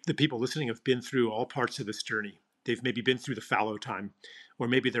many of the people listening have been through all parts of this journey. They've maybe been through the fallow time, or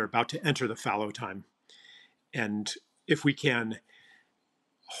maybe they're about to enter the fallow time. And if we can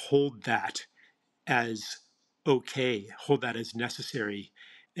hold that as okay, hold that as necessary,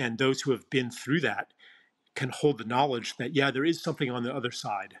 and those who have been through that can hold the knowledge that, yeah, there is something on the other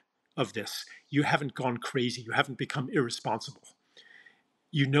side of this. You haven't gone crazy. You haven't become irresponsible.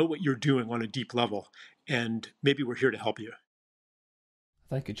 You know what you're doing on a deep level, and maybe we're here to help you.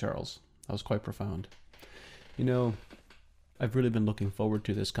 Thank you, Charles. That was quite profound. I've really been looking forward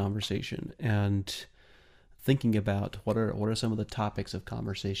to this conversation and thinking about what are some of the topics of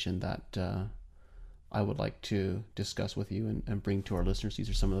conversation that I would like to discuss with you and bring to our listeners. These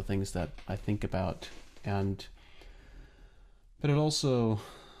are some of the things that I think about, but it also,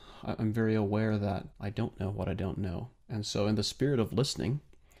 I'm very aware that I don't know what I don't know. And so in the spirit of listening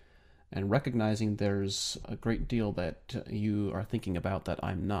and recognizing there's a great deal that you are thinking about that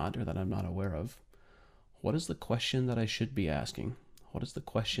I'm not, or that I'm not aware of. What is the question that I should be asking? What is the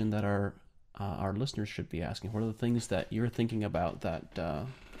question that our listeners should be asking? What are the things that you're thinking about that,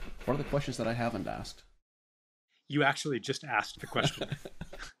 what are the questions that I haven't asked? You actually just asked the question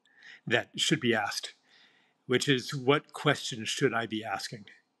that should be asked, which is, what question should I be asking?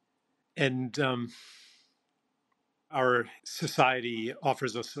 And our society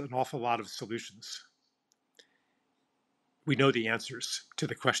offers us an awful lot of solutions. We know the answers to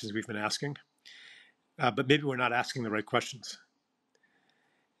the questions we've been asking, but maybe we're not asking the right questions.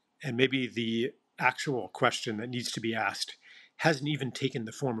 And maybe the actual question that needs to be asked hasn't even taken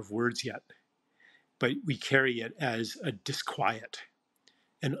the form of words yet, but we carry it as a disquiet,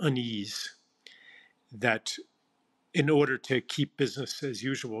 an unease, that in order to keep business as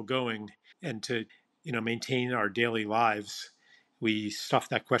usual going and to maintain our daily lives, we stuff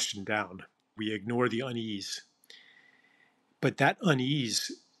that question down. We ignore the unease. But that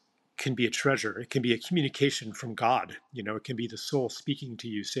unease can be a treasure. It can be a communication from God. It can be the soul speaking to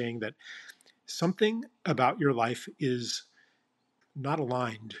you, saying that something about your life is not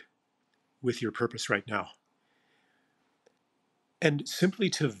aligned with your purpose right now. And simply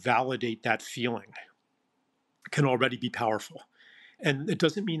to validate that feeling can already be powerful. And it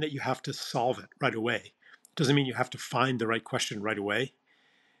doesn't mean that you have to solve it right away. It doesn't mean you have to find the right question right away,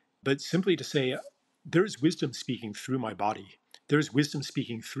 but simply to say, there's wisdom speaking through my body. There's wisdom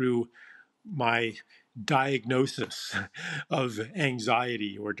speaking through my diagnosis of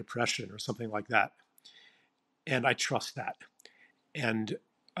anxiety or depression or something like that. And I trust that. And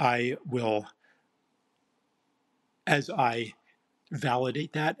I will, as I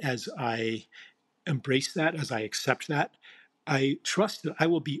validate that, as I embrace that, as I accept that, I trust that I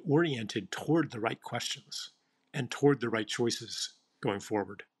will be oriented toward the right questions and toward the right choices going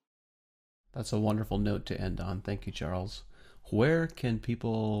forward. That's a wonderful note to end on. Thank you, Charles. Where can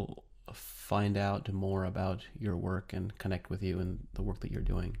people find out more about your work and connect with you and the work that you're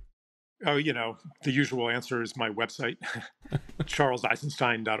doing? Oh, the usual answer is my website,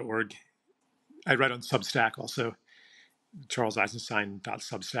 charleseisenstein.org. I write on Substack also,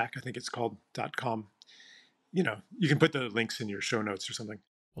 charleseisenstein.substack, I think it's called .com. You can put the links in your show notes or something.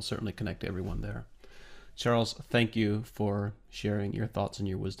 We'll certainly connect everyone there. Charles, thank you for sharing your thoughts and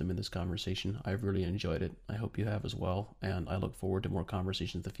your wisdom in this conversation. I've really enjoyed it. I hope you have as well, and I look forward to more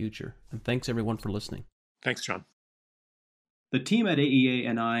conversations in the future. And thanks everyone for listening. Thanks, John. The team at AEA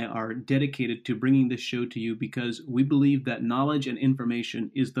and I are dedicated to bringing this show to you because we believe that knowledge and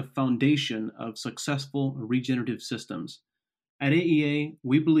information is the foundation of successful regenerative systems. At AEA,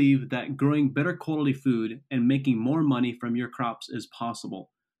 we believe that growing better quality food and making more money from your crops is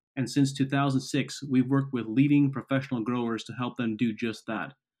possible. And since 2006, we've worked with leading professional growers to help them do just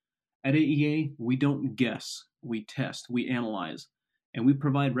that. At AEA, we don't guess, we test, we analyze, and we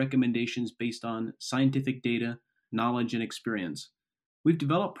provide recommendations based on scientific data, knowledge, and experience. We've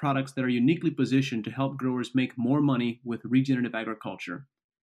developed products that are uniquely positioned to help growers make more money with regenerative agriculture.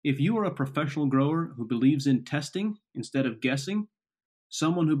 If you are a professional grower who believes in testing instead of guessing,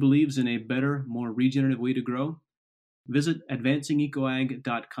 someone who believes in a better, more regenerative way to grow, visit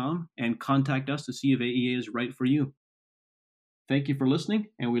advancingecoag.com and contact us to see if AEA is right for you. Thank you for listening,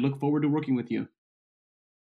 and we look forward to working with you.